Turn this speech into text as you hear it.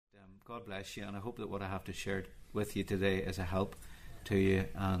God bless you, and I hope that what I have to share with you today is a help to you,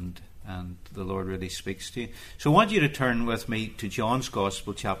 and the Lord really speaks to you. So I want you to turn with me to John's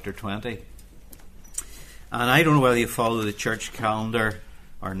Gospel, chapter 20. And I don't know whether you follow the church calendar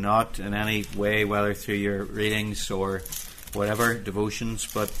or not in any way, whether through your readings or whatever,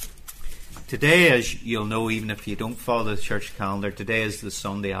 devotions, but today, as you'll know, even if you don't follow the church calendar, today is the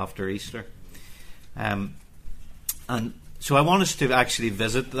Sunday after Easter. And so I want us to actually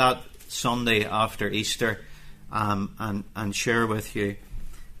visit that Sunday after Easter and share with you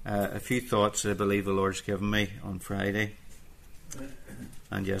a few thoughts that I believe the Lord's given me on Friday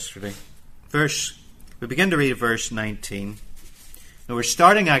and yesterday. We begin to read verse 19. Now we're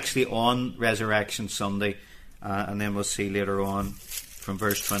starting actually on Resurrection Sunday, and then we'll see later on from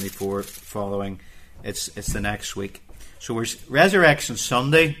verse 24 following. It's the next week. So we're Resurrection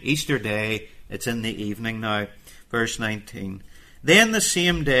Sunday, Easter Day. It's in the evening now. Verse 19. Then the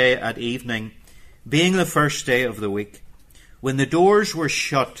same day at evening, being the first day of the week, when the doors were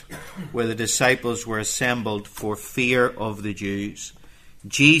shut where the disciples were assembled for fear of the Jews,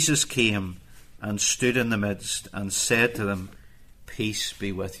 Jesus came and stood in the midst and said to them, "Peace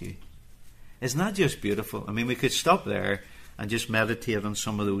be with you." Isn't that just beautiful? I mean, we could stop there and just meditate on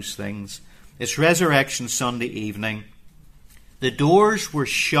some of those things. It's Resurrection Sunday evening. The doors were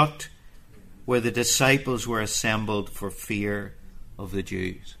shut where the disciples were assembled for fear of the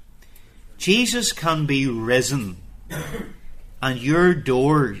Jews. Jesus can be risen, and your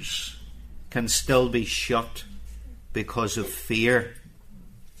doors can still be shut because of fear.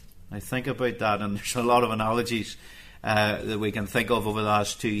 I think about that, and there's a lot of analogies that we can think of over the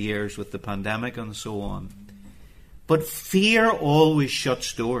last 2 years with the pandemic and so on. But fear always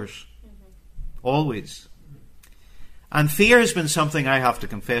shuts doors. Always. And fear has been something I have to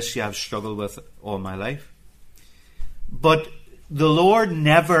confess you I've struggled with all my life. But the Lord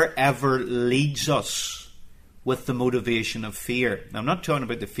never ever leads us with the motivation of fear. Now, I'm not talking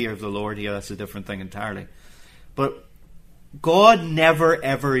about the fear of the Lord here, that's a different thing entirely. But God never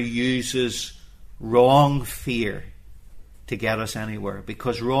ever uses wrong fear to get us anywhere,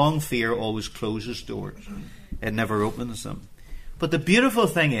 because wrong fear always closes doors. It never opens them. But the beautiful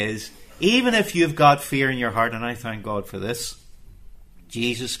thing is, even if you've got fear in your heart, and I thank God for this,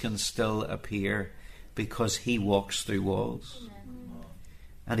 Jesus can still appear because he walks through walls.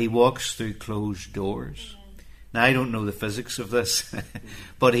 And he walks through closed doors. Now, I don't know the physics of this,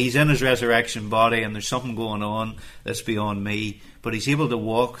 but he's in his resurrection body and there's something going on that's beyond me. But he's able to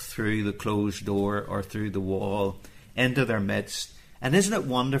walk through the closed door or through the wall into their midst. And isn't it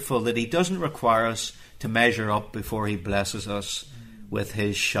wonderful that he doesn't require us to measure up before he blesses us with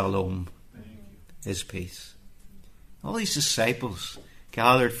his shalom, his peace. All these disciples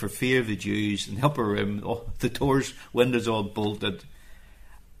gathered for fear of the Jews in the upper room, the doors, windows all bolted.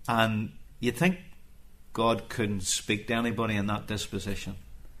 And you'd think God couldn't speak to anybody in that disposition.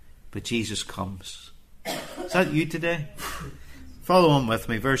 But Jesus comes. Is that you today? Follow on with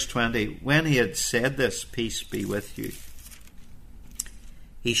me, verse 20. When he had said this, "Peace be with you,"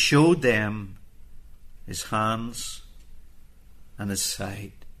 he showed them his hands and his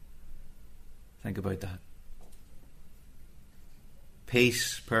side. Think about that.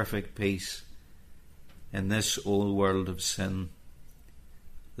 Peace, perfect peace in this old world of sin.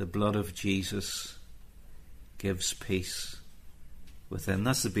 The blood of Jesus gives peace within.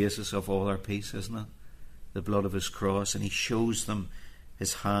 That's the basis of all our peace, isn't it? The blood of his cross. And he shows them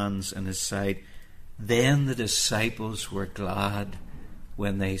his hands and his side. Then the disciples were glad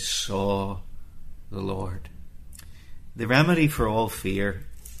when they saw the Lord. The remedy for all fear,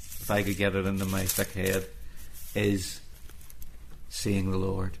 if I could get it into my thick head, is seeing the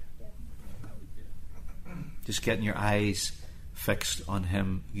Lord. Just getting your eyes fixed on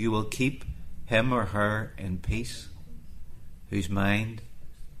him. You will keep him or her in peace, whose mind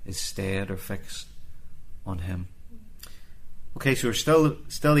is stayed or fixed on him. Okay, so we're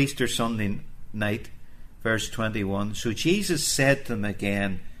still Easter Sunday night, verse 21. So Jesus said to them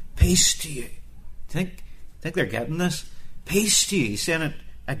again, "Peace to you." Think they're getting this? Peace to you. He's saying it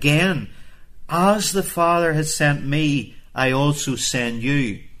again. "As the Father has sent me, I also send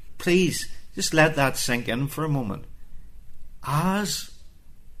you." Please, just let that sink in for a moment. As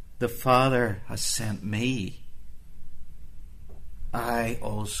the Father has sent me, I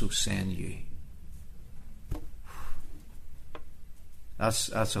also send you.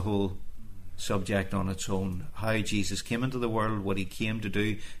 That's a whole subject on its own. How Jesus came into the world, what he came to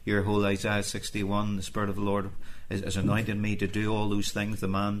do. Your whole Isaiah 61, the Spirit of the Lord has anointed me to do all those things, the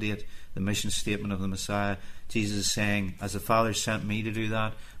mandate, the mission statement of the Messiah. Jesus is saying, as the Father sent me to do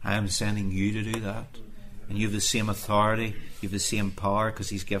that, I am sending you to do that. And you have the same authority, you have the same power, because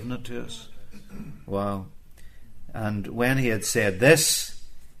he's given it to us. Wow. And when he had said this,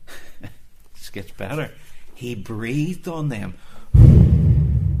 this gets better, he breathed on them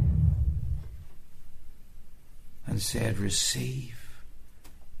and said, receive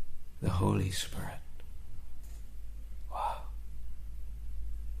the Holy Spirit. Wow.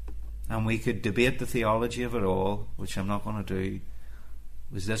 And we could debate the theology of it all, which I'm not going to do.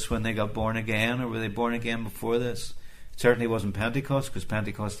 Was this when they got born again, or were they born again before this? It certainly wasn't Pentecost, because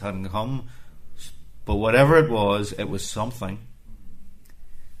Pentecost hadn't come. But whatever it was something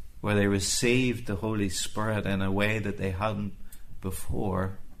where they received the Holy Spirit in a way that they hadn't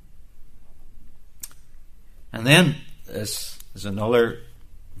before. And then this is another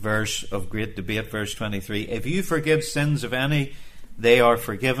verse of great debate, verse 23. If you forgive sins of any, they are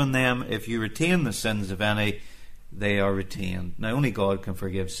forgiven them. If you retain the sins of any, they are retained. Now, only God can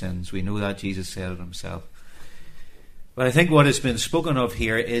forgive sins. We know that. Jesus said it himself. But I think what has been spoken of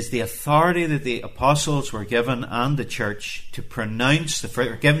here is the authority that the apostles were given and the church to pronounce the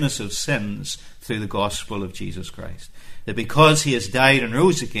forgiveness of sins through the gospel of Jesus Christ. That because he has died and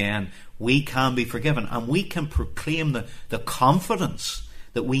rose again, we can be forgiven. And we can proclaim the confidence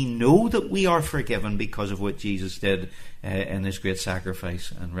that we know that we are forgiven because of what Jesus did in his great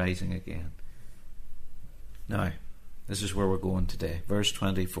sacrifice and rising again. Now, this is where we're going today. Verse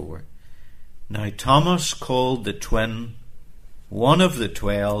 24. Now Thomas, called the twin, one of the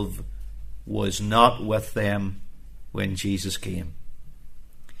 12, was not with them when Jesus came.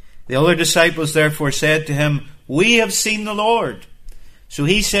 The other disciples therefore said to him, we have seen the Lord. So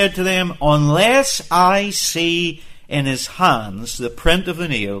he said to them, unless I see in his hands the print of the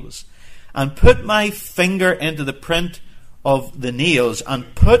nails, and put my finger into the print of the nails, and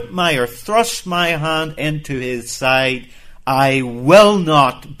thrust my hand into his side, I will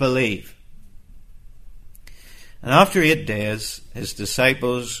not believe. And after 8 days, his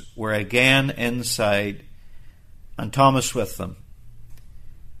disciples were again inside, and Thomas with them.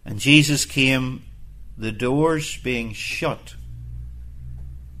 And Jesus came, the doors being shut,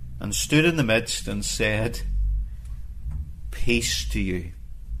 and stood in the midst and said, peace to you.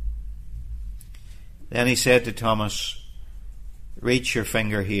 Then he said to Thomas, reach your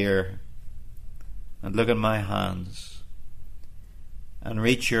finger here and look at my hands, and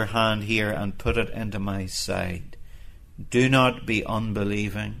reach your hand here and put it into my side. Do not be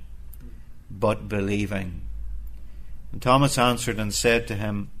unbelieving, but believing. And Thomas answered and said to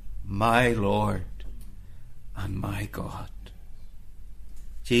him, my Lord and my God.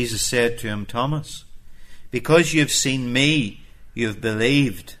 Jesus said to him, Thomas, because you have seen me, you have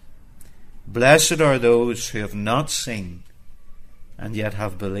believed. Blessed are those who have not seen and yet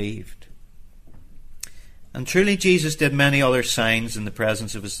have believed. And truly Jesus did many other signs in the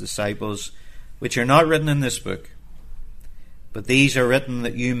presence of his disciples, which are not written in this book. But these are written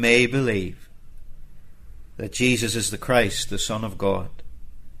that you may believe that Jesus is the Christ, the Son of God,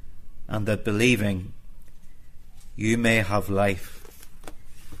 and that believing you may have life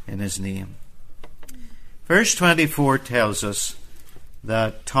in his name. Verse 24 tells us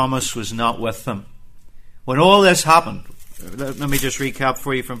that Thomas was not with them. When all this happened, let me just recap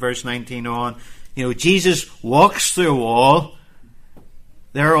for you from verse 19 on. Jesus walks through a wall.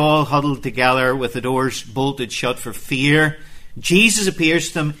 They're all huddled together with the doors bolted shut for fear. Jesus appears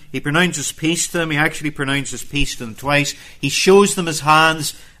to them. He pronounces peace to them. He actually pronounces peace to them twice. He shows them his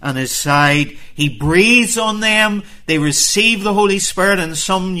hands and his side. He breathes on them. They receive the Holy Spirit in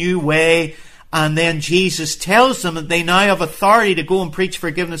some new way. And then Jesus tells them that they now have authority to go and preach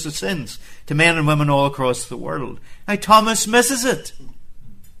forgiveness of sins to men and women all across the world. Now Thomas misses it.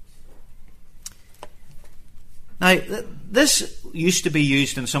 Now, this used to be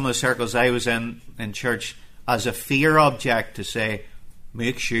used in some of the circles I was in church as a fear object to say,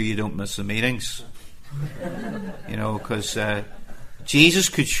 make sure you don't miss the meetings. Because Jesus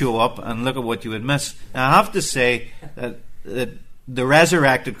could show up and look at what you would miss. Now, I have to say that the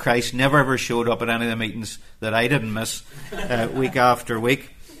resurrected Christ never ever showed up at any of the meetings that I didn't miss week after week.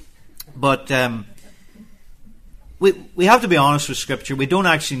 But we have to be honest with Scripture. We don't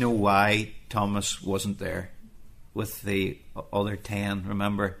actually know why Thomas wasn't there with the other 10.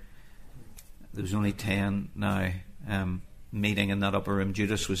 Remember, there was only 10 now meeting in that upper room.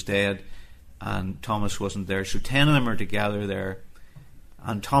 Judas was dead and Thomas wasn't there. So 10 of them are together there.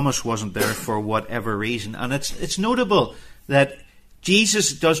 And Thomas wasn't there for whatever reason. And it's notable that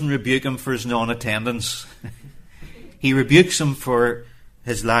Jesus doesn't rebuke him for his non-attendance. He rebukes him for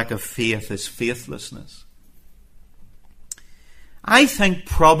his lack of faith, his faithlessness. I think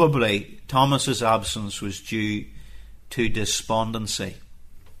probably Thomas's absence was due to despondency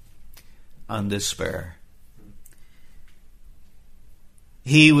and despair.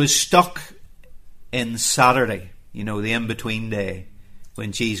 He was stuck in Saturday, the in-between day,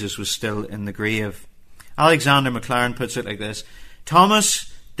 when Jesus was still in the grave. Alexander Maclaren puts it like this: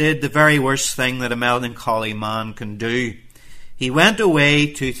 Thomas did the very worst thing that a melancholy man can do. He went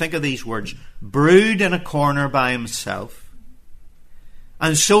away to, think of these words, brood in a corner by himself,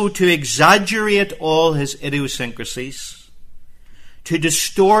 and so to exaggerate all his idiosyncrasies, to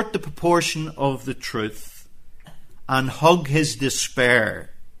distort the proportion of the truth, and hug his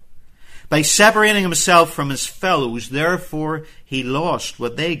despair. By separating himself from his fellows, therefore he lost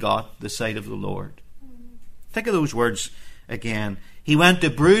what they got, the sight of the Lord. Think of those words again. He went to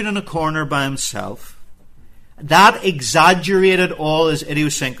brood in a corner by himself. That exaggerated all his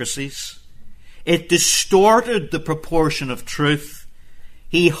idiosyncrasies. It distorted the proportion of truth.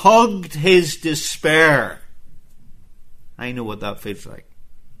 He hugged his despair. I know what that feels like.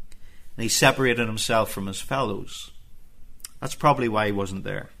 And he separated himself from his fellows. That's probably why he wasn't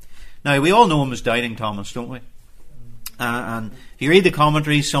there. Now, we all know him as Doubting Thomas, don't we? And if you read the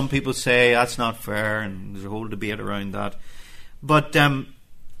commentaries, some people say that's not fair, and there's a whole debate around that. But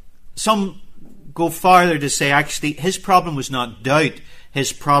some go farther to say, actually, his problem was not doubt.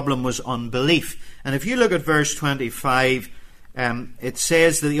 His problem was unbelief. And if you look at verse 25, it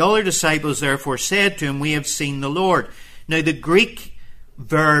says that the other disciples therefore said to him, "We have seen the Lord." Now, the Greek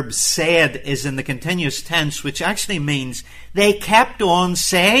verb said is in the continuous tense, which actually means they kept on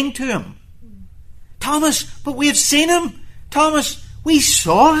saying to him, "Thomas, but we have seen him. Thomas, we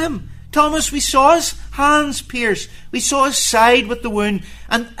saw him. Thomas, we saw his hands pierced. We saw his side with the wound."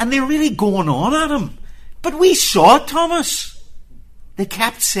 And they're really going on at him. "But we saw it, Thomas." They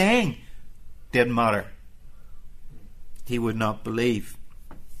kept saying. Didn't matter. He would not believe.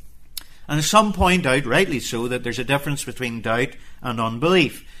 And some point out, rightly so, that there's a difference between doubt and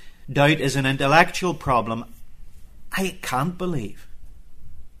unbelief. Doubt is an intellectual problem. I can't believe.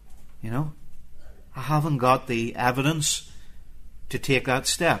 I haven't got the evidence to take that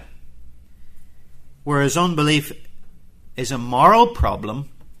step. Whereas unbelief is a moral problem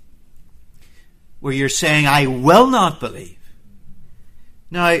where you're saying, "I will not believe."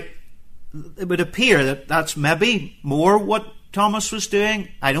 Now, it would appear that that's maybe more what Thomas was doing.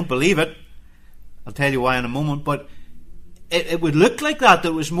 I don't believe it. I'll tell you why in a moment. But it would look like that.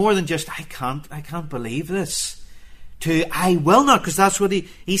 There was more than just, I can't believe this. To, "I will not," because that's what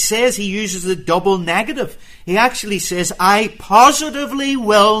he says. He uses the double negative. He actually says, "I positively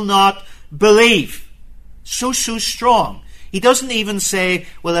will not believe." So strong. He doesn't even say,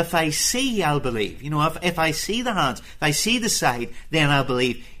 "Well, if I see, I'll believe." If I see the hands, if I see the side, then I'll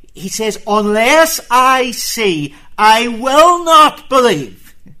believe. He says, "Unless I see, I will not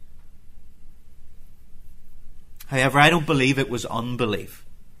believe." However, I don't believe it was unbelief.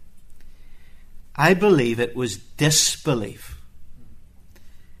 I believe it was disbelief.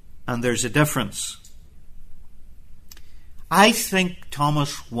 And there's a difference. I think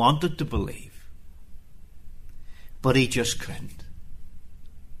Thomas wanted to believe, but he just couldn't.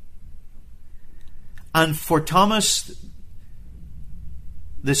 And for Thomas,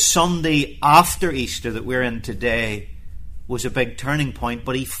 the Sunday after Easter that we're in today was a big turning point,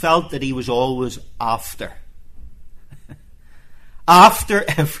 but he felt that he was always after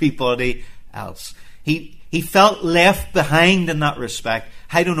everybody else. He felt left behind in that respect.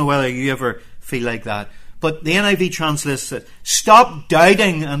 I don't know whether you ever feel like that. But the NIV translates it, "Stop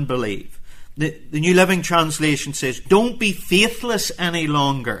doubting and believe." The New Living Translation says, "Don't be faithless any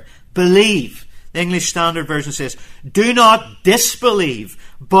longer. Believe." The English Standard Version says, "Do not disbelieve,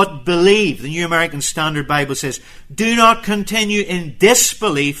 but believe." The New American Standard Bible says, "Do not continue in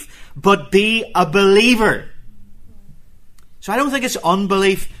disbelief, but be a believer." So I don't think it's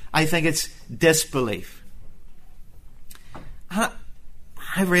unbelief. I think it's disbelief.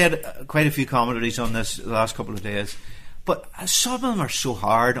 I've read quite a few commentaries on this the last couple of days, but some of them are so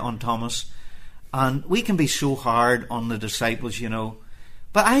hard on Thomas, and we can be so hard on the disciples,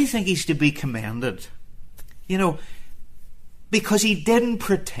 But I think he's to be commended, because he didn't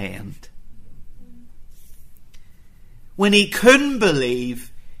pretend. When he couldn't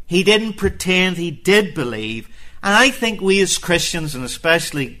believe, he didn't pretend he did believe. And I think we as Christians, and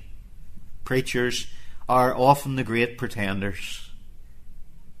especially preachers, are often the great pretenders.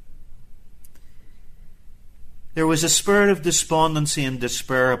 There was a spirit of despondency and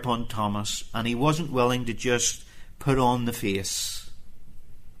despair upon Thomas, and he wasn't willing to just put on the face.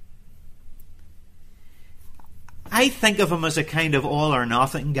 I think of him as a kind of all or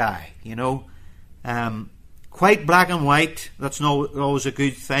nothing guy, quite black and white. That's not always a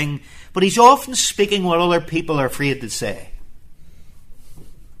good thing. But he's often speaking what other people are afraid to say,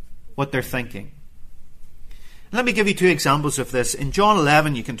 what they're thinking. Let me give you two examples of this. In John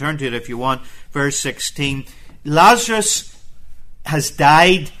 11, you can turn to it if you want, verse 16. Lazarus has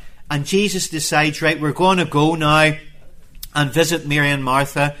died, and Jesus decides, right, we're going to go now and visit Mary and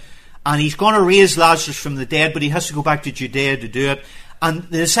Martha, and he's going to raise Lazarus from the dead, but he has to go back to Judea to do it. And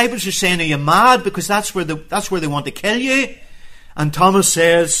the disciples are saying, are you mad? Because that's where they want to kill you. And Thomas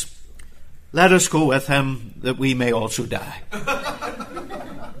says, let us go with him that we may also die.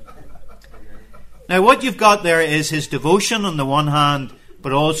 Now what you've got there is his devotion on the one hand,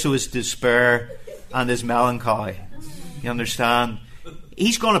 but also his despair and his melancholy. You understand?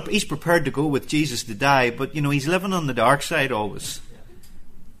 He's prepared to go with Jesus to die, but he's living on the dark side always.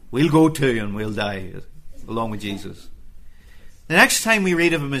 We'll go too and we'll die along with Jesus. The next time we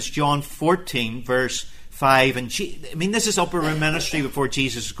read of him is John 14, verse 5. And this is upper room ministry before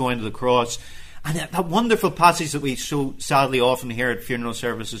Jesus is going to the cross. And that wonderful passage that we so sadly often hear at funeral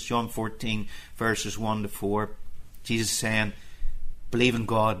services, John 14, verses 1 to 4. Jesus saying, believe in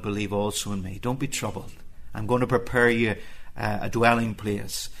God, believe also in me. Don't be troubled. I'm going to prepare you a dwelling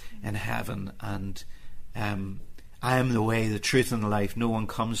place in heaven. And I am the way, the truth, and the life. No one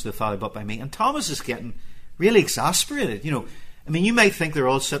comes to the Father but by me. And Thomas is getting really exasperated. You might think they're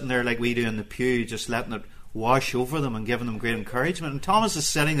all sitting there like we do in the pew, just letting it wash over them and giving them great encouragement. And Thomas is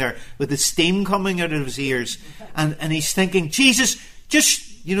sitting there with the steam coming out of his ears, and he's thinking, Jesus, just,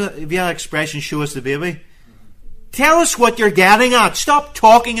 if you have that expression, show us the baby. Tell us what you're getting at. Stop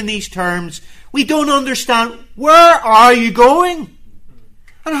talking in these terms. We don't understand. Where are you going?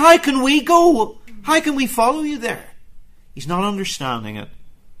 And how can we go? How can we follow you there? He's not understanding it.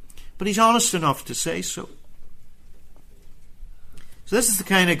 But he's honest enough to say so. So this is the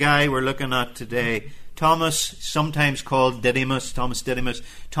kind of guy we're looking at today. Thomas, sometimes called Didymus, Thomas Didymus.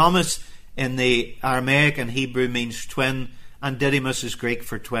 Thomas in the Aramaic and Hebrew means twin, and Didymus is Greek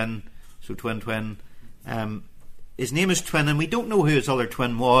for twin, so twin. His name is Twin, and we don't know who his other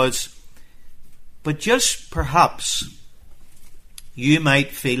twin was, but just perhaps you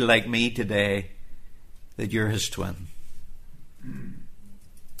might feel like me today that you're his twin.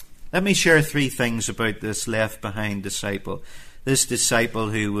 Let me share three things about this left behind disciple. This disciple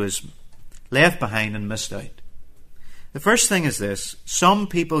who was left behind and missed out. The first thing is this: some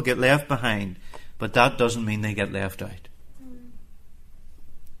people get left behind, but that doesn't mean they get left out.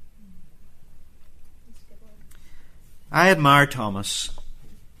 I admire Thomas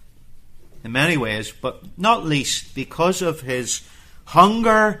in many ways, but not least because of his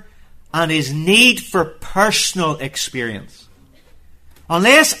hunger and his need for personal experience.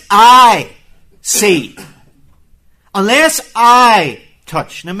 Unless I see, unless I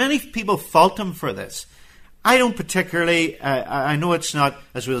touch. Now, many people fault him for this. I don't particularly, I know it's not,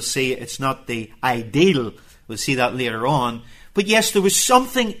 as we'll see, it's not the ideal. We'll see that later on. But yes, there was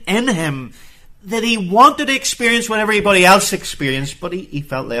something in him that he wanted to experience what everybody else experienced, but he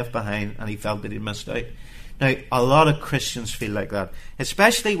felt left behind and he felt that he missed out. Now, a lot of Christians feel like that,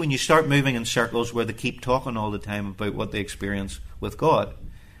 especially when you start moving in circles where they keep talking all the time about what they experience with God.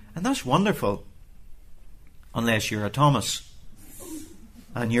 And that's wonderful, unless you're a Thomas.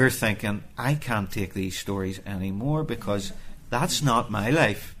 And you're thinking, I can't take these stories anymore because that's not my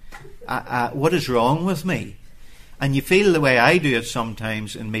life. What is wrong with me? And you feel the way I do it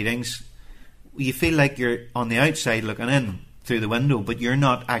sometimes in meetings. You feel like you're on the outside looking in through the window, but you're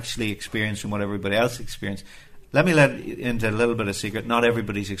not actually experiencing what everybody else experienced. Let me let into a little bit of secret. Not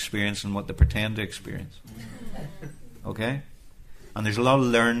everybody's experiencing what they pretend to experience. Okay? And there's a lot of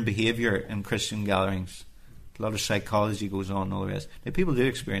learned behaviour in Christian gatherings. A lot of psychology goes on and all the rest. Now, people do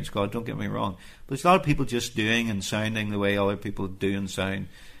experience God, don't get me wrong. But there's a lot of people just doing and sounding the way other people do and sound,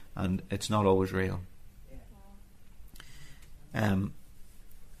 and it's not always real.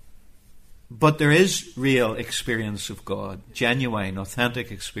 But there is real experience of God, genuine,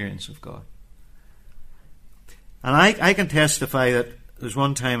 authentic experience of God. And I can testify that there's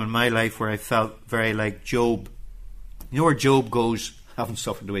one time in my life where I felt very like Job. You know where Job goes? I haven't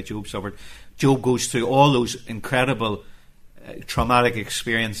suffered the way Job suffered. Job goes through all those incredible traumatic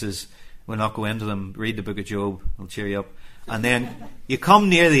experiences. We'll not go into them. Read the book of Job. It'll cheer you up. And then you come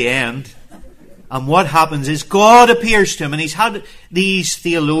near the end, and what happens is God appears to him, and he's had these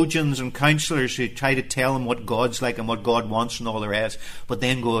theologians and counselors who try to tell him what God's like and what God wants and all the rest. But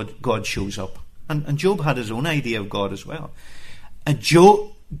then God shows up. And Job had his own idea of God as well. And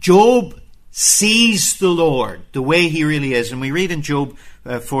Job sees the Lord the way he really is. And we read in Job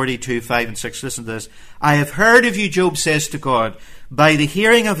 42, 5 and 6, listen to this. I have heard of you, Job says to God, by the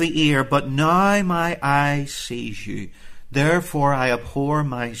hearing of the ear, but now my eye sees you. Therefore I abhor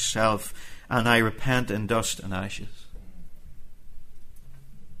myself, and I repent in dust and ashes.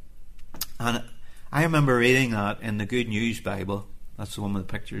 And I remember reading that in the Good News Bible. That's the one with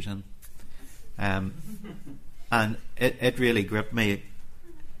the pictures in. And it really gripped me.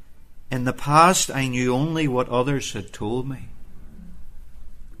 In the past, I knew only what others had told me.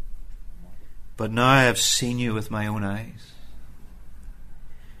 But now I have seen you with my own eyes.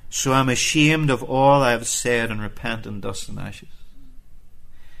 So I'm ashamed of all I have said and repent in dust and ashes.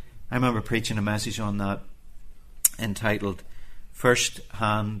 I remember preaching a message on that entitled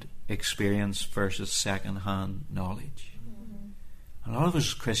First-Hand Experience versus Second-Hand Knowledge. A lot of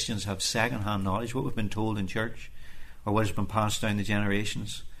us Christians have second-hand knowledge, what we've been told in church or what has been passed down the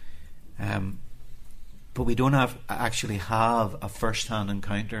generations. But we don't actually have a first-hand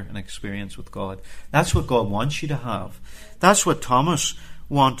encounter and experience with God. That's what God wants you to have. That's what Thomas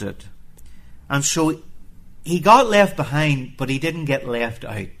wanted. And so he got left behind, but he didn't get left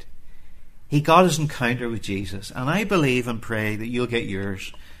out. He got his encounter with Jesus. And I believe and pray that you'll get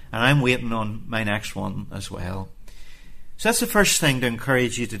yours. And I'm waiting on my next one as well. So that's the first thing to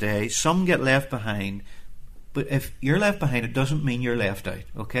encourage you today. Some get left behind. But if you're left behind, it doesn't mean you're left out.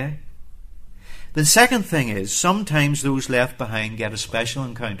 Okay? The second thing is, sometimes those left behind get a special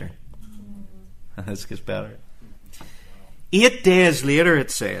encounter. This gets better. 8 days later,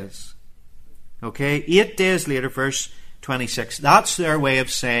 it says. Okay? 8 days later, verse 26. That's their way of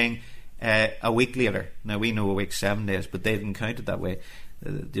saying a week later. Now, we know a week 7 days, but they didn't count it that way.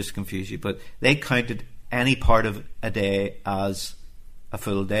 Just to confuse you. But they counted any part of a day as a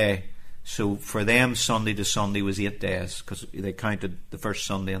full day. So for them, Sunday to Sunday was 8 days, because they counted the first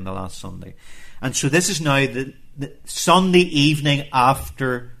Sunday and the last Sunday. And so this is now the Sunday evening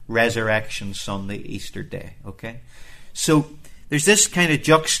after Resurrection Sunday, Easter Day. Okay? So there's this kind of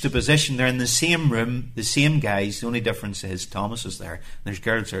juxtaposition. They're in the same room, the same guys. The only difference is Thomas is there. There's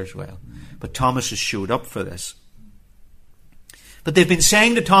girls there as well. But Thomas has showed up for this. But they've been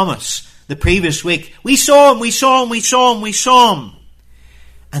saying to Thomas the previous week, we saw him, we saw him, we saw him, we saw him.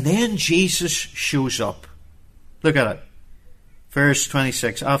 And then Jesus shows up. Look at it. Verse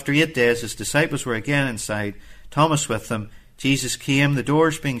 26. After 8 days, his disciples were again inside, Thomas with them. Jesus came, the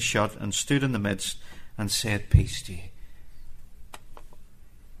doors being shut, and stood in the midst and said, peace to you.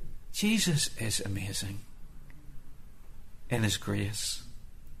 Jesus is amazing in his grace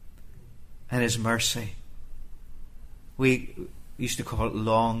and his mercy. We used to call it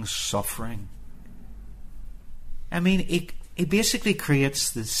long suffering. I mean, he basically creates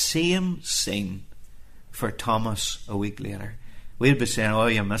the same scene for Thomas a week later. We'd be saying, oh,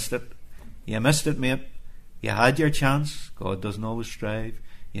 you missed it. You missed it, mate. You had your chance. God doesn't always strive,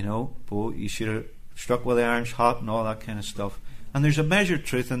 but you should have struck while the iron's hot and all that kind of stuff. And there's a measured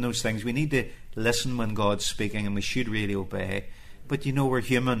truth in those things. We need to listen when God's speaking, and we should really obey. But we're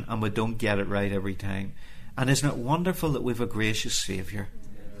human and we don't get it right every time. And isn't it wonderful that we've a gracious Saviour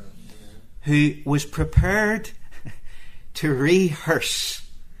who was prepared to rehearse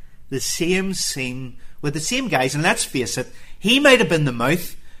the same scene with the same guys? And let's face it, he might have been the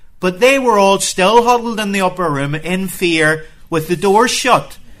mouth, but they were all still huddled in the upper room in fear with the doors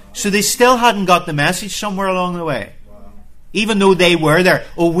shut. So they still hadn't got the message somewhere along the way. Even though they were there.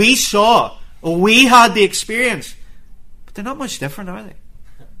 Oh, we saw. Oh, we had the experience. But they're not much different, are they?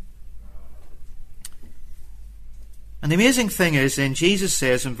 And the amazing thing is, then Jesus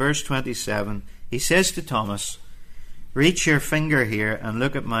says in verse 27, he says to Thomas, reach your finger here and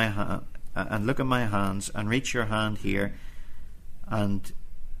look at my hand, and look at my hands, and reach your hand here and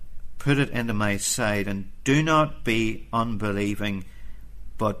put it into my side, and do not be unbelieving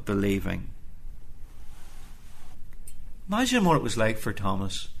but believing. Imagine what it was like for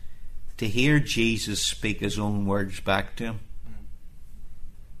Thomas to hear Jesus speak his own words back to him.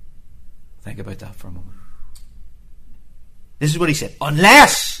 Think about that for a moment. This is what he said.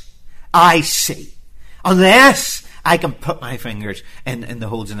 Unless I see, unless I can put my fingers in the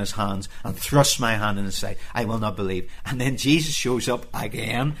holes in his hands and thrust my hand in his side, I will not believe. And then Jesus shows up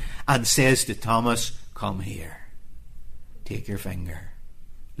again and says to Thomas, come here. Take your finger.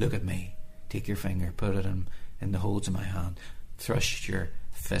 Look at me. Take your finger. Put it in the holes of my hand. Thrust your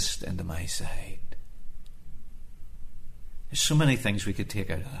fist into my side. There's so many things we could take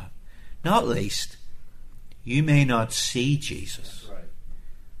out of that. Not least, you may not see Jesus,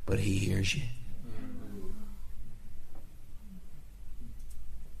 but he hears you.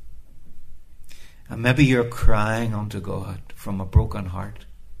 And maybe you're crying unto God from a broken heart.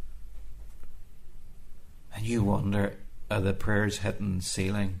 And you wonder, are the prayers hitting the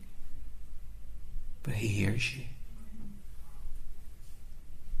ceiling? But he hears you.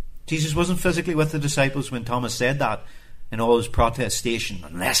 Jesus wasn't physically with the disciples when Thomas said that in all his protestation,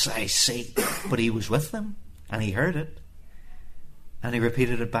 unless I see. But he was with them, and he heard it. And he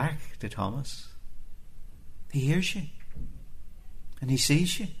repeated it back to Thomas. He hears you. And He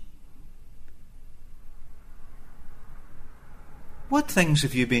sees you. What things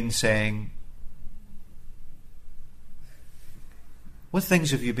have you been saying? What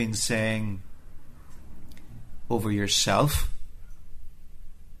things have you been saying over yourself?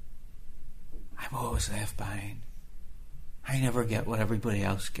 I'm always left behind. I never get what everybody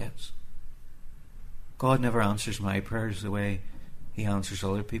else gets. God never answers my prayers the way He answers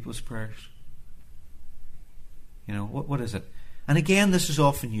other people's prayers. You know, what is it? And again, this is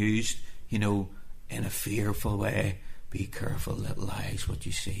often used, you know, in a fearful way. Be careful, little eyes, what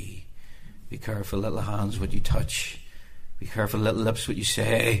you see. Be careful, little hands, what you touch. Be careful, little lips, what you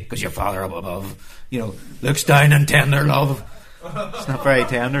say, because your Father up above, you know, looks down in tender love. It's not very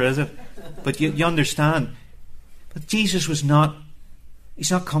tender, is it? But you understand. But Jesus was not,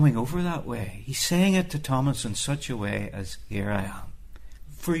 He's not coming over that way. He's saying it to Thomas in such a way as, here I am,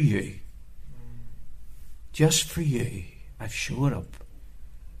 for you. Just for you. I've showed up.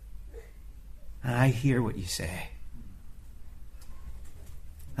 And I hear what you say.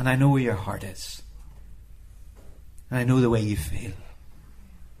 And I know where your heart is. And I know the way you feel.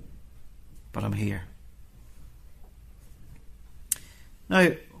 But I'm here.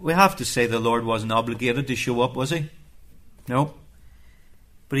 Now, we have to say the Lord wasn't obligated to show up, was He? No.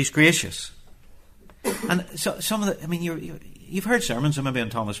 But He's gracious. And so, some of the, I mean, you've heard sermons maybe on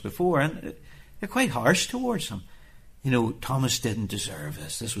Thomas before, and they're quite harsh towards him. You know, Thomas didn't deserve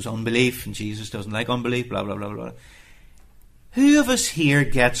this. This was unbelief, and Jesus doesn't like unbelief, blah, blah, blah, blah. Who of us here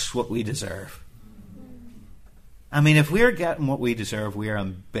gets what we deserve? I mean, if we're getting what we deserve, we're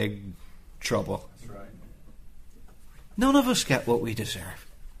in big trouble. That's right. None of us get what we deserve.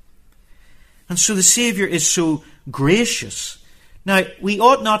 And so the Saviour is so gracious. Now, we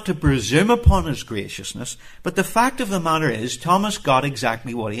ought not to presume upon His graciousness, but the fact of the matter is, Thomas got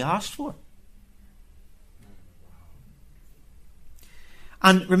exactly what he asked for.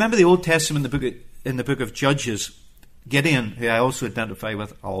 And remember the Old Testament in the book of Judges, Gideon, who I also identify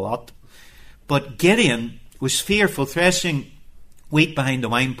with a lot, but Gideon was fearful, threshing wheat behind the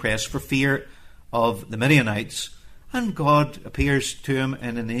winepress for fear of the Midianites. And God appears to him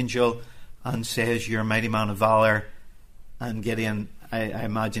in an angel and says, "You're a mighty man of valor." And Gideon, I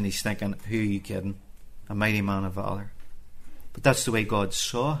imagine he's thinking, who are you kidding? A mighty man of valor. But that's the way God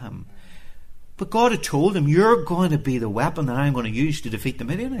saw him. But God had told him, you're going to be the weapon that I'm going to use to defeat the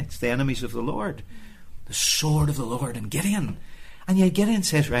Midianites, the enemies of the Lord. The sword of the Lord in Gideon. And yet Gideon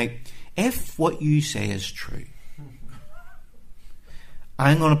says, right, if what you say is true,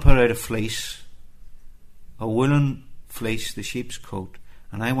 I'm going to put out a fleece, a woolen fleece, the sheep's coat,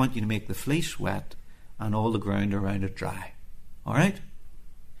 and I want you to make the fleece wet and all the ground around it dry. All right?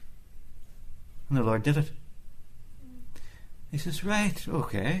 And the Lord did it. He says, right,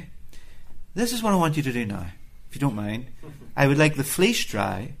 okay. This is what I want you to do now, if you don't mind. I would like the fleece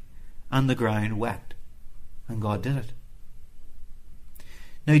dry and the ground wet. And God did it.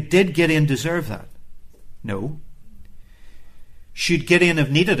 Now, did Gideon deserve that? No. Should Gideon have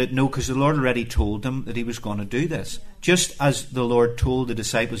needed it? No, because the Lord already told him that he was going to do this. Just as the Lord told the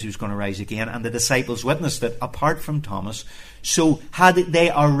disciples he was going to rise again, and the disciples witnessed it apart from Thomas. So, had they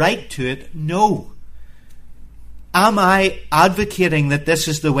a right to it? No. Am I advocating that this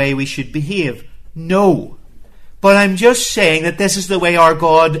is the way we should behave? No. But I'm just saying that this is the way our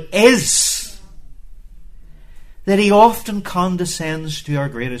God is. That He often condescends to our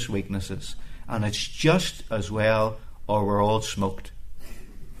greatest weaknesses. And it's just as well, or we're all smoked.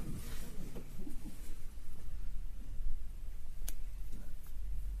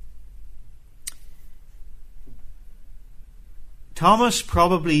 Thomas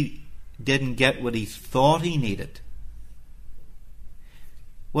probably didn't get what he thought he needed.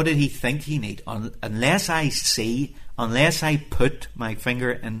 What did he think he needed? Unless I see, unless I put my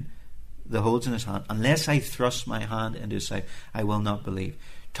finger in the holes in his hand, unless I thrust my hand into his side, I will not believe.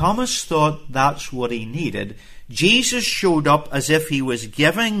 Thomas thought that's what he needed. Jesus showed up as if he was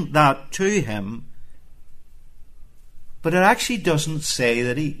giving that to him, but it actually doesn't say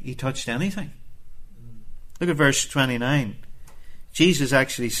that he touched anything. Look at verse 29. Jesus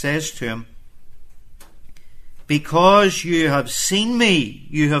actually says to him, because you have seen me,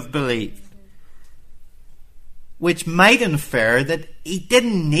 you have believed. Which might infer that he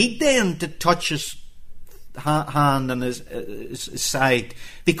didn't need them to touch his hand and his side,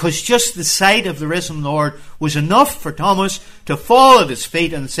 because just the sight of the risen Lord was enough for Thomas to fall at his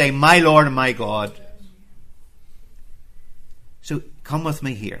feet and say, my Lord and my God. So come with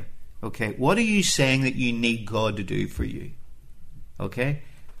me here. Okay, what are you saying that you need God to do for you? Okay,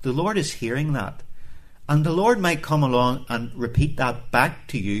 the Lord is hearing that. And the Lord might come along and repeat that back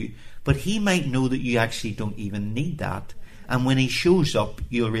to you, But he might know that you actually don't even need that. And when he shows up,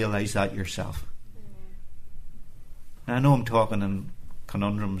 you'll realize that yourself. I know I'm talking in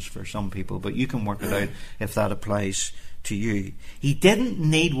conundrums for some people, but you can work it out if that applies to you. He didn't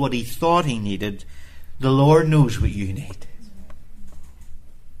need what he thought he needed. The Lord knows what you need.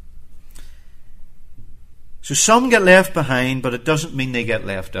 So some get left behind, but it doesn't mean they get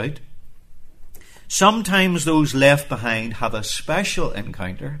left out. Sometimes those left behind have a special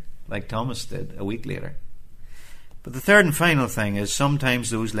encounter, like Thomas did a week later. But the third and final thing is sometimes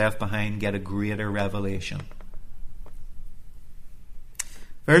those left behind get a greater revelation.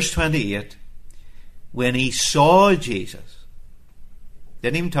 Verse 28, when he saw Jesus,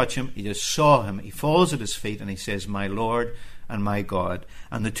 didn't even touch him, he just saw him. He falls at his feet and he says, my Lord and my God.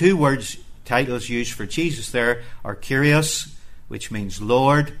 And the two titles used for Jesus there are Kyrios, which means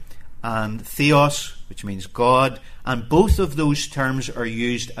Lord, and Theos, which means God. And both of those terms are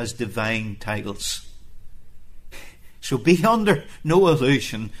used as divine titles. So be under no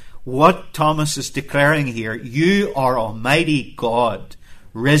illusion what Thomas is declaring here. You are Almighty God,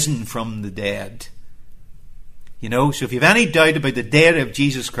 risen from the dead. You know, so if you have any doubt about the deity of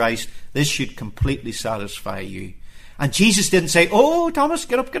Jesus Christ, this should completely satisfy you. And Jesus didn't say, oh, Thomas,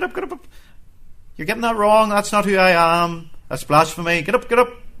 get up, get up, get up. You're getting that wrong. That's not who I am. That's blasphemy. Get up, get up.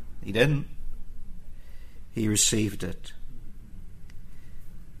 He didn't. He received it.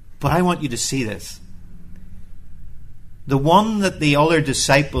 But I want you to see this. The one that the other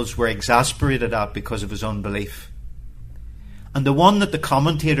disciples were exasperated at because of his unbelief, and the one that the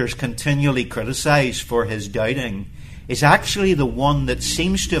commentators continually criticize for his doubting, is actually the one that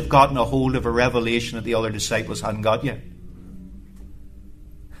seems to have gotten a hold of a revelation that the other disciples hadn't got yet.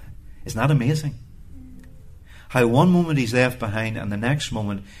 Isn't that amazing? How one moment he's left behind and the next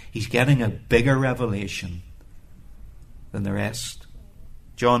moment he's getting a bigger revelation than the rest.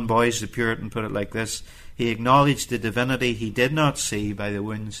 John Boyce, the Puritan, put it like this: he acknowledged the divinity he did not see by the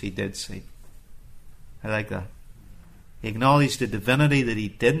wounds he did see. I like that. He acknowledged the divinity that he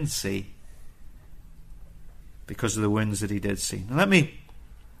didn't see because of the wounds that he did see. Now let me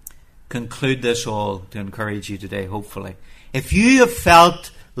conclude this all to encourage you today, hopefully. If you have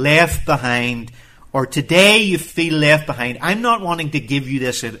felt left behind, or today you feel left behind, I'm not wanting to give you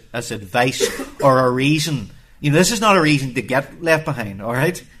this as advice or a reason. You know, this is not a reason to get left behind, all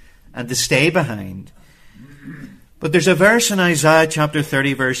right? And to stay behind. But there's a verse in Isaiah chapter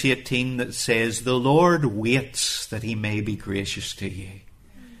 30, verse 18 that says, the Lord waits that he may be gracious to you.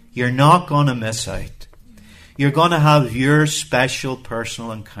 You're not going to miss out. You're going to have your special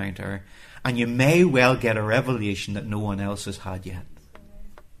personal encounter, and you may well get a revelation that no one else has had yet.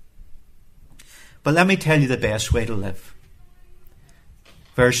 But let me tell you the best way to live.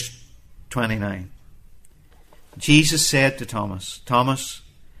 Verse 29. Jesus said to Thomas, Thomas,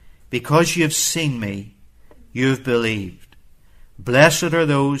 because you have seen me, you have believed. Blessed are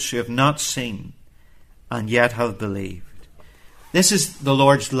those who have not seen and yet have believed. This is the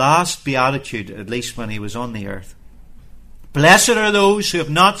Lord's last beatitude, at least when he was on the earth. Blessed are those who have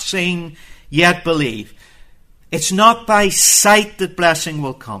not seen yet believe. It's not by sight that blessing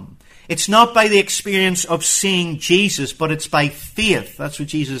will come. It's not by the experience of seeing Jesus, but it's by faith. That's what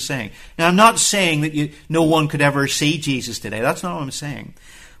Jesus is saying. Now, I'm not saying that no one could ever see Jesus today. That's not what I'm saying.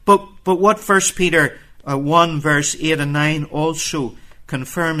 But what 1 Peter 1 verse 8 and 9 also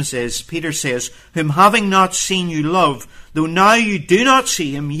confirms is, Peter says, whom having not seen you love, though now you do not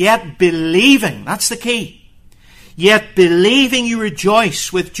see him, yet believing, that's the key, yet believing you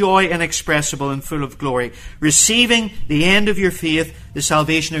rejoice with joy inexpressible and full of glory, receiving the end of your faith, the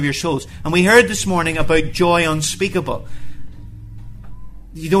salvation of your souls. And we heard this morning about joy unspeakable.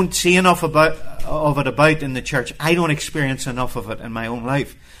 You don't see enough of it about in the church. I don't experience enough of it in my own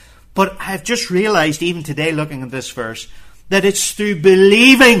life. But I've just realized, even today looking at this verse, that it's through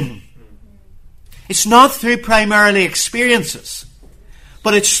believing. It's not through primarily experiences,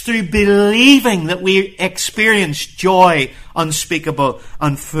 but it's through believing that we experience joy unspeakable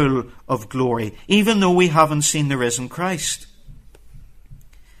and full of glory, even though we haven't seen the risen Christ.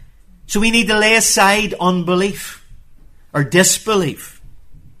 So we need to lay aside unbelief or disbelief.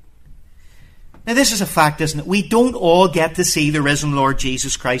 Now this is a fact, isn't it? We don't all get to see the risen Lord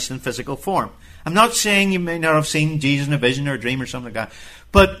Jesus Christ in physical form. I'm not saying you may not have seen Jesus in a vision or a dream or something like that.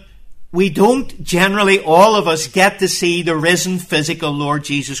 But we don't generally, all of us, get to see the risen physical Lord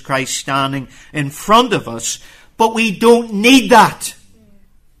Jesus Christ standing in front of us. But we don't need that.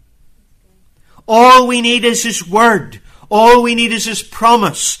 All we need is His Word. All we need is His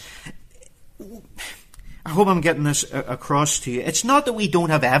promise. I hope I'm getting this across to you. It's not that we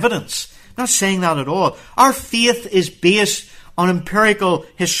don't have evidence. I'm not saying that at all. Our faith is based on empirical,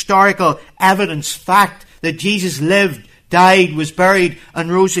 historical evidence, fact, that Jesus lived, died, was buried,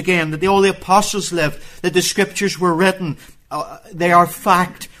 and rose again, that all the apostles lived, that the scriptures were written. They are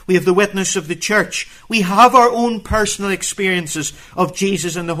fact. We have the witness of the church. We have our own personal experiences of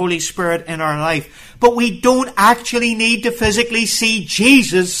Jesus and the Holy Spirit in our life. But we don't actually need to physically see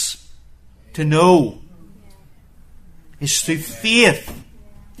Jesus to know. It's through faith.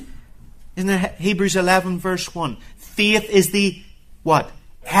 In Hebrews 11 verse 1, faith is the what?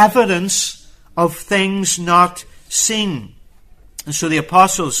 Evidence of things not seen. And so the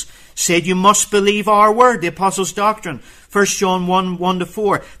apostles said, you must believe our word, the apostles' doctrine. 1 John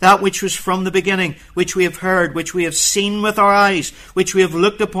 1:1-4, that which was from the beginning, which we have heard, which we have seen with our eyes, which we have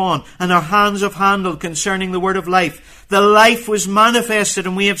looked upon, and our hands have handled concerning the word of life. The life was manifested,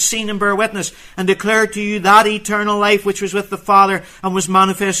 and we have seen and bear witness, and declare to you that eternal life which was with the Father and was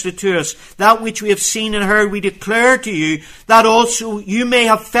manifested to us. That which we have seen and heard we declare to you, that also you may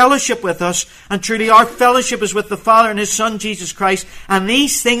have fellowship with us. And truly our fellowship is with the Father and His Son Jesus Christ. And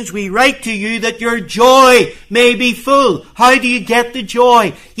these things we write to you, that your joy may be full. How do you get the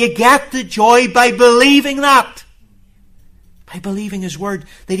joy? You get the joy by believing that. By believing His word,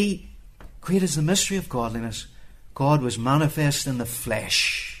 that He, great is the mystery of godliness, God was manifest in the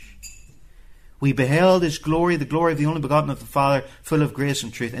flesh. We beheld His glory, the glory of the only begotten of the Father, full of grace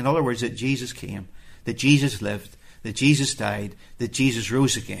and truth. In other words, that Jesus came, that Jesus lived, that Jesus died, that Jesus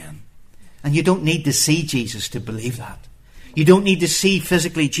rose again. And you don't need to see Jesus to believe that. You don't need to see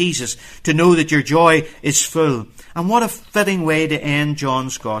physically Jesus to know that your joy is full. And what a fitting way to end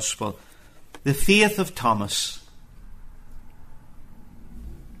John's Gospel. The faith of Thomas.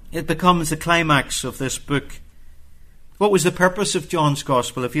 It becomes the climax of this book. What was the purpose of John's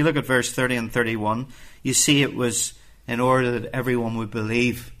Gospel? If you look at verse 30 and 31, you see it was in order that everyone would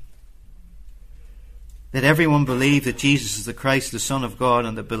believe. That everyone believe that Jesus is the Christ, the Son of God,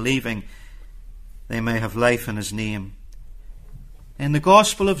 and that believing they may have life in His name. In the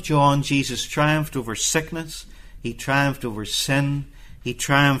Gospel of John, Jesus triumphed over sickness. He triumphed over sin. He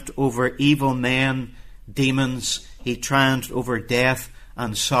triumphed over evil men, demons. He triumphed over death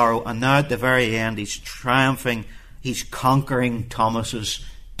and sorrow. And now at the very end, He's triumphing. He's conquering Thomas's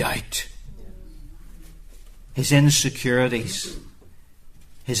doubt, his insecurities,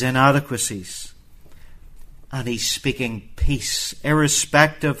 his inadequacies. And He's speaking peace,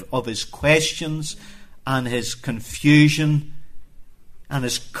 irrespective of his questions and his confusion and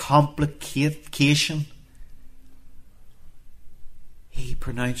his complication. He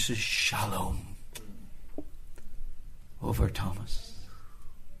pronounces shalom over Thomas.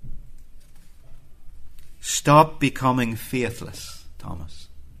 Stop becoming faithless, Thomas,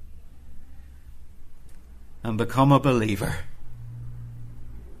 and become a believer.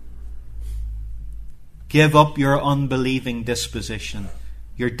 Give up your unbelieving disposition,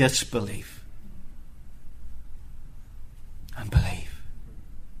 your disbelief, and believe.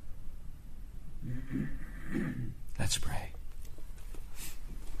 Let's pray.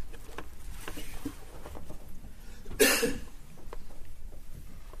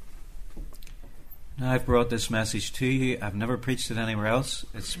 Now I've brought this message to you. I've never preached it anywhere else.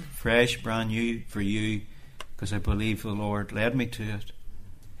 It's fresh, brand new for you, because I believe the Lord led me to it.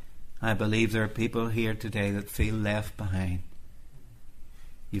 I believe there are people here today that feel left behind.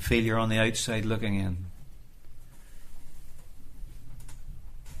 You feel you're on the outside looking in.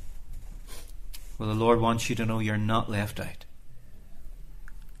 Well, the Lord wants you to know you're not left out.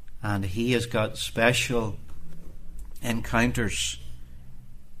 And He has got special encounters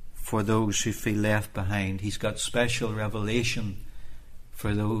for those who feel left behind. He's got special revelation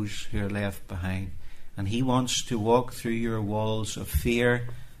for those who are left behind. And He wants to walk through your walls of fear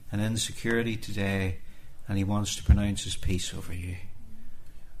and insecurity today, and He wants to pronounce His peace over you.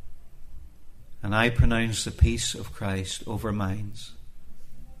 And I pronounce the peace of Christ over minds,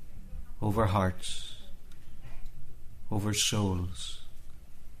 over hearts, over souls,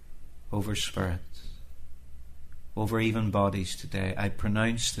 over spirits, over even bodies today. I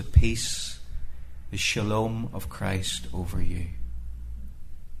pronounce the peace, the shalom of Christ over you.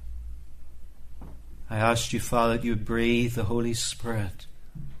 I ask you, Father, that you would breathe the Holy Spirit,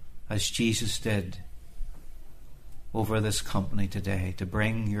 as Jesus did, over this company today, to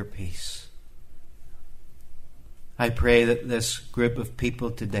bring your peace. I pray that this group of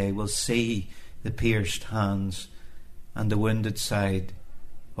people today will see the pierced hands and the wounded side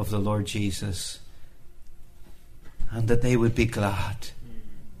of the Lord Jesus, and that they would be glad,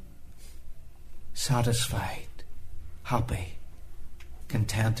 satisfied, happy,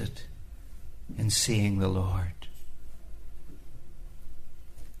 contented in seeing the Lord.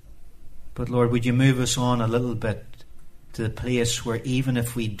 But Lord, would you move us on a little bit to the place where even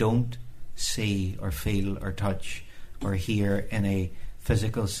if we don't see or feel or touch or hear in a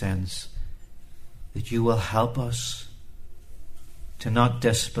physical sense, that you will help us to not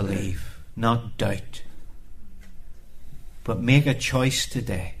disbelieve, not doubt, but make a choice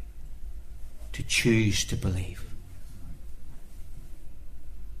today to choose to believe.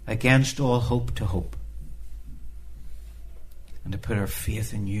 Against all hope to hope. And to put our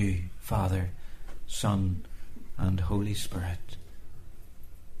faith in you, Father, Son, and Holy Spirit.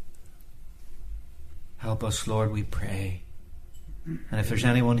 Help us, Lord, we pray. And if there's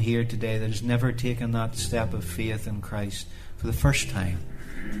anyone here today that has never taken that step of faith in Christ for the first time,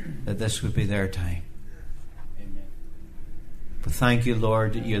 that this would be their time. Amen. But thank you,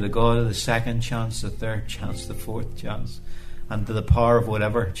 Lord, that you're the God of the second chance, the third chance, the fourth chance, and to the power of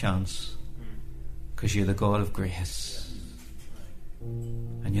whatever chance, because you're the God of grace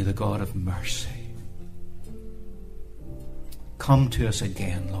and you're the God of mercy. Come to us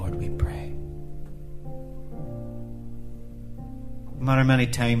again, Lord, we pray. No matter how many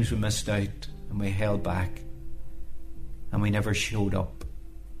times we missed out and we held back and we never showed up,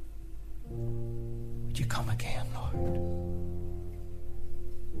 would you come again, Lord,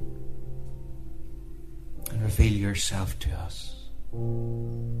 and reveal yourself to us?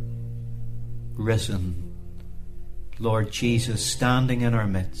 Risen, Lord Jesus, standing in our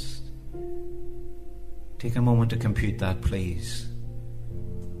midst. Take a moment to compute that, please.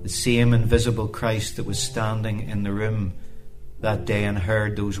 The same invisible Christ that was standing in the room that day and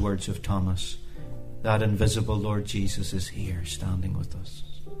heard those words of Thomas, that invisible Lord Jesus is here standing with us.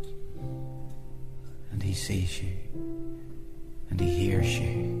 And he sees you, and he hears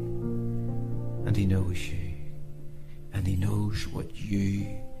you, and he knows you, and he knows what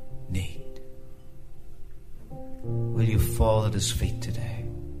you need. Will you fall at his feet today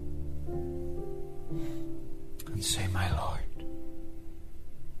and say, my Lord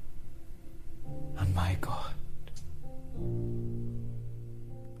and my God?